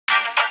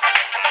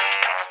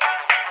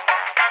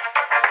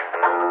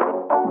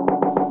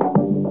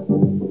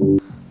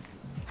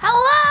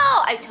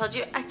Hello! I told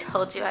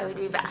you I would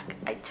be back.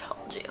 I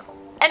told you.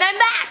 And I'm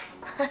back!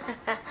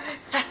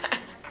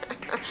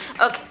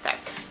 Okay, sorry.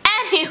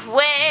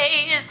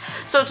 Anyways,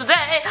 so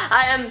today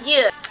I am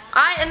here.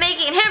 I am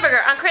making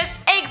hamburger on crisp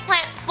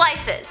eggplant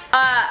slices.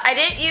 I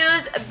didn't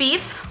use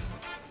beef,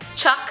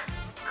 chuck,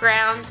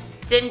 ground,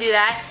 didn't do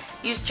that.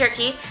 Used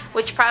turkey,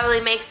 which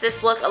probably makes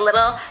this look a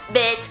little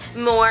bit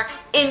more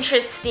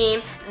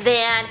interesting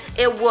than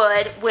it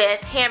would with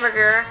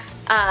hamburger,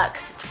 cause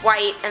it's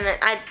white, and then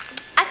I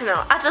don't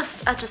know, I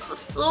just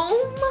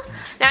assume.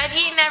 Now I've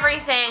eaten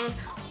everything,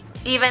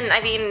 even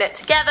I've eaten it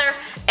together,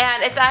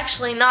 and it's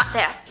actually not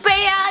that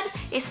bad.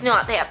 It's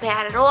not that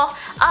bad at all.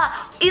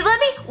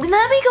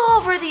 Let me go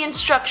over the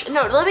instructions.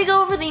 No, let me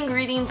go over the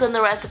ingredients on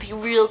the recipe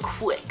real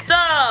quick.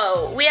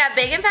 So we have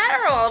bacon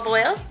fat or olive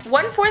oil,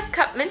 1/4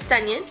 cup minced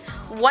onion,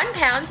 1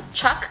 pound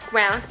chuck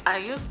ground, I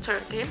use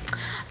turkey,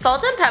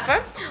 salt and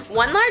pepper,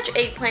 1 large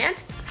eggplant,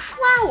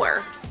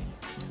 flour.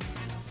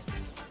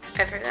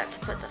 I forgot to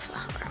put the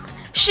flour on.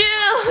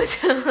 Shoot!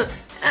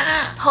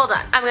 Hold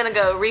on, I'm gonna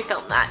go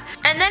refilm that.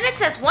 And then it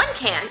says 1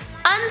 can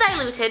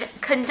undiluted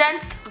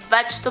condensed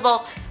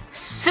vegetable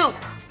soup.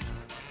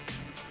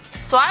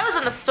 So I was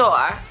in the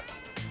store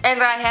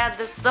and I had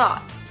this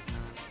thought.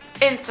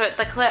 Insert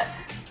the clip.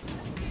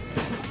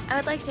 I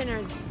would like to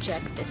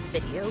interject this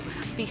video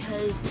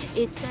because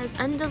it says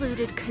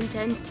undiluted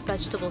condensed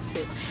vegetable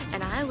soup,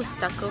 and I was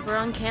stuck over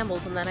on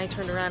Campbell's, and then I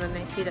turned around and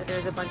I see that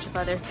there's a bunch of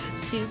other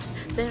soups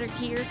that are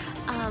here,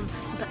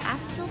 but I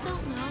still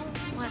don't know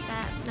what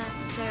that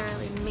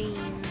necessarily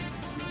means.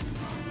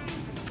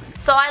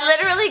 So I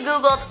literally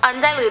Googled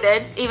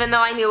undiluted, even though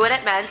I knew what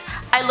it meant.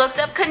 I looked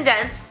up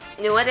condensed,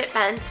 knew what it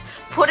meant,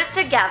 put it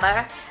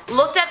together,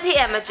 looked at the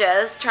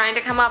images, trying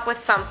to come up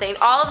with something.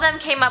 All of them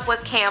came up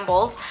with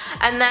Campbell's,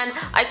 and then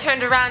I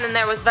turned around and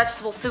there was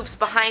vegetable soups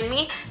behind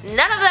me.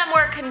 None of them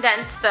were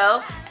condensed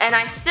though, and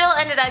I still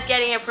ended up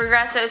getting a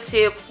Progresso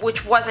soup,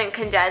 which wasn't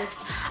condensed.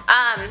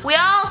 We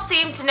all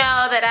seem to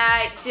know that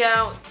I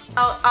don't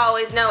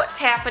always know what's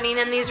happening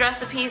in these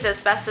recipes as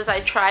best as I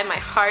try my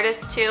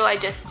hardest to. I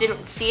just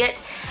didn't see it,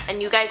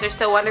 and you guys are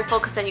so wonderful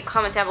because then you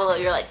comment down below,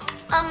 you're like,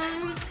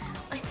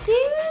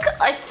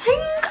 I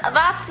think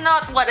that's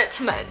not what it's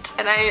meant,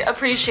 and I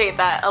appreciate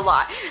that a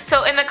lot.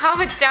 So in the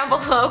comments down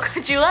below,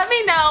 could you let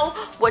me know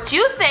what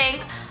you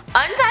think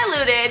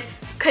undiluted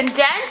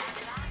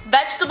condensed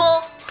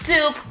vegetable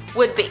soup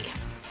would be?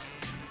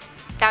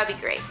 That would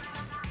be great.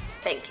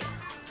 Thank you.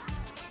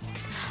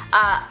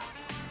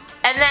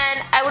 And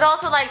then I would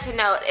also like to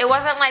note, it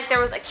wasn't like there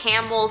was a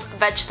Campbell's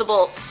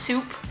vegetable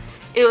soup.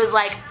 It was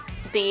like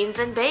beans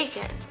and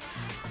bacon,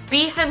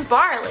 beef and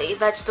barley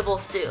vegetable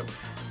soup,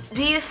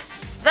 beef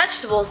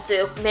vegetable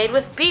soup made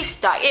with beef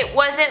stock. It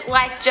wasn't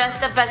like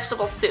just a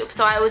vegetable soup,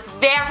 so I was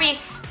very,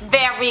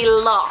 very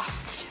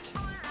lost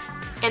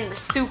in the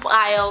soup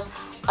aisle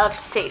of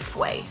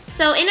Safeway.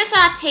 So in a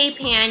saute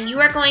pan,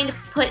 you are going to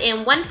put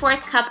in 1/4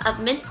 cup of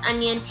minced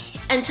onion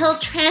until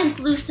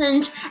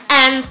translucent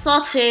and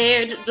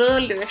sauteed,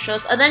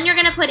 delicious. And then you're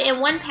gonna put in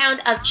 1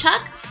 pound of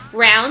chuck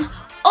ground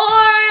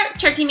or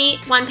turkey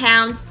meat, 1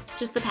 pound,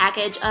 just the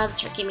package of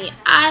turkey meat.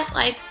 I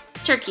like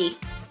turkey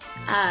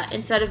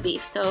instead of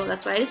beef, so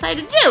that's what I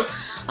decided to do.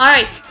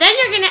 Alright, then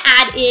you're gonna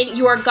add in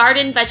your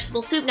garden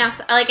vegetable soup. Now,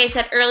 like I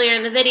said earlier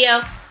in the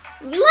video,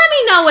 let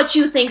me know what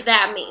you think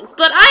that means.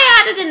 But I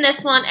added in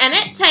this one, and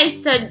it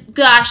tasted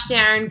gosh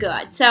darn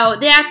good. So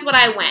that's what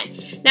I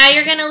went. Now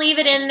you're going to leave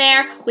it in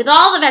there with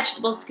all the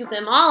vegetables, scoop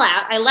them all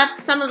out. I left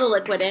some of the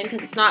liquid in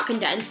because it's not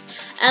condensed.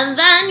 And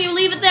then you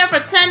leave it there for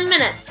 10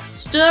 minutes,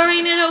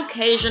 stirring it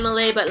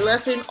occasionally, but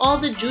letting all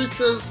the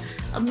juices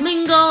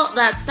mingle.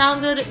 That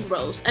sounded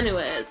gross.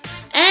 Anyways,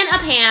 in a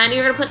pan,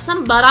 you're going to put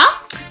some butter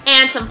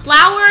and some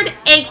floured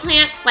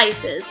eggplant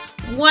slices,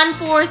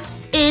 1/4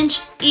 inch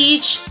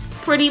each,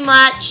 pretty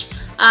much,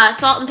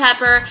 salt and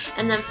pepper,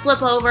 and then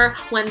flip over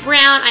when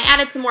brown. I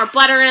added some more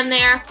butter in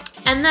there,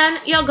 and then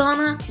you're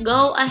gonna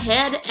go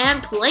ahead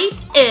and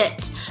plate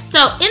it.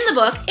 So in the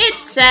book, it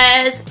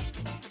says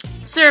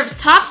serve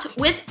topped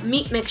with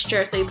meat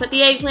mixture. So you put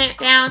the eggplant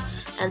down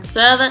and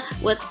serve it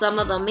with some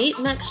of the meat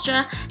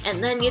mixture,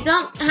 and then you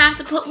don't have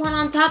to put one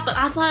on top, but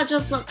I thought it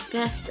just looked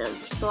festive,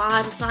 so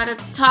I decided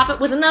to top it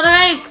with another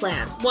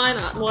eggplant. Why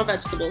not? More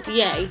vegetables,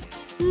 yay.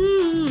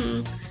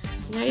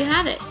 There you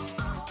have it.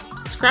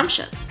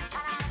 Scrumptious.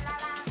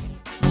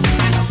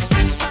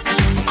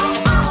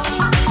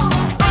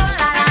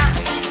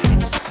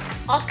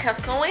 Okay,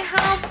 so we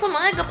have some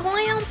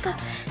eggplant,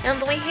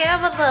 and we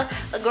have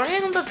the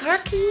ground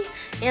turkey,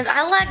 and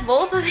I like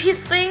both of these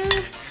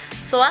things,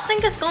 so I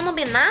think it's gonna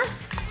be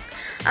nice.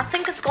 I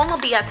think it's gonna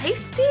be a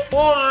tasty.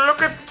 Oh,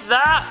 look at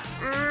that.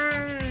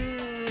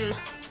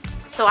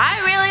 So I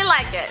really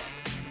like it.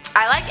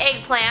 I like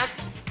eggplant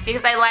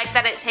because I like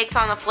that it takes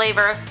on the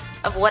flavor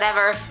of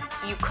whatever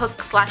you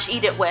cook /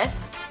 eat it with.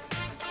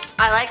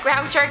 I like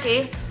ground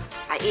turkey.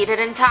 I eat it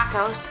in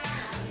tacos.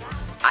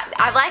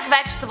 I like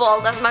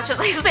vegetables as much as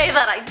I say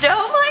that I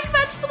don't like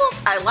vegetables.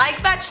 I like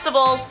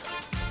vegetables.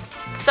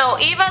 So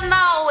even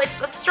though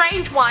it's a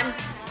strange one,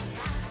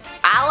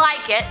 I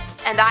like it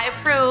and I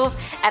approve,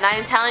 and I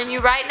am telling you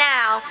right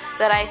now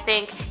that I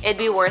think it'd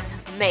be worth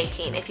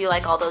making if you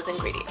like all those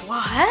ingredients.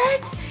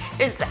 What?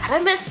 Is that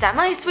a Miss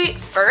Semi-Sweet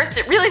first?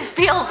 It really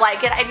feels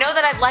like it. I know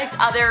that I've liked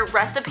other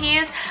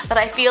recipes, but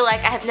I feel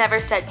like I have never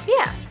said,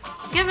 yeah,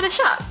 give it a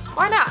shot.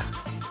 Why not?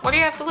 What do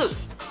you have to lose?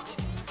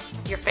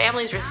 Your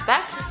family's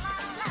respect?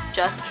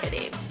 Just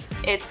kidding.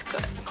 It's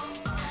good.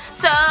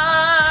 So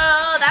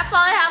that's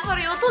all I have for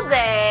you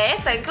today.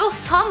 Thank you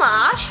so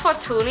much for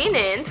tuning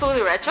in to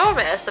the Retro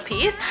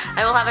Recipes.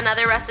 I will have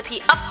another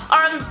recipe up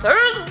on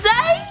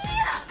Thursday.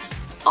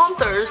 On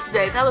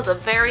Thursday. That was a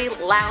very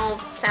loud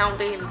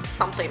sounding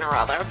something or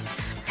other.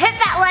 Hit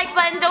that like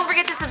button. Don't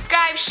forget to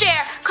subscribe,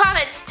 share,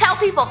 comment, tell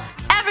people,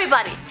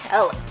 everybody.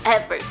 Tell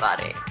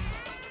everybody.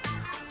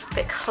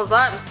 Because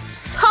I'm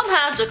so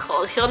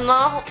magical, you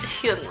know?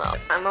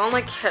 I'm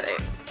only kidding.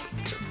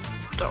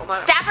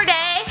 Dapper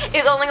Day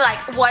is only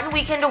like 1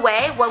 weekend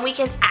away, 1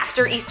 weekend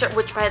after Easter,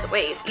 which by the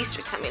way,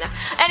 Easter's coming up.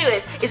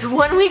 Anyways, it's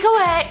 1 week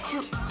away,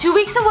 2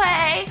 weeks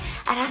away,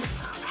 and I'm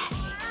so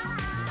ready.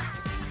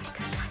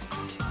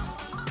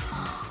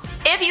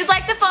 If you'd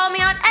like to follow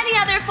me on any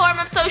other form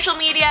of social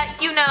media,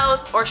 you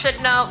know, or should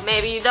know,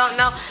 maybe you don't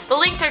know, the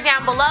links are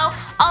down below.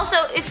 Also,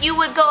 if you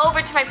would go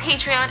over to my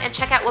Patreon and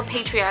check out what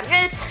Patreon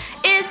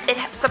is, it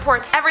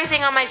supports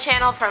everything on my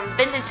channel from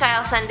vintage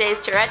style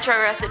Sundays to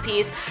retro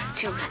recipes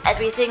to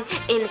everything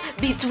in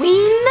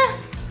between.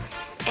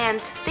 And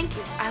thank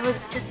you.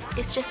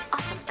 It's just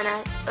awesome and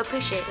I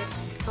appreciate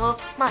it so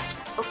much.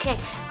 Okay,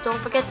 don't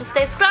forget to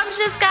stay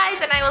scrumptious,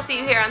 guys, and I will see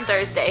you here on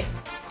Thursday.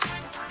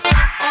 Oh,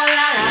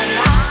 la,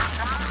 la, la.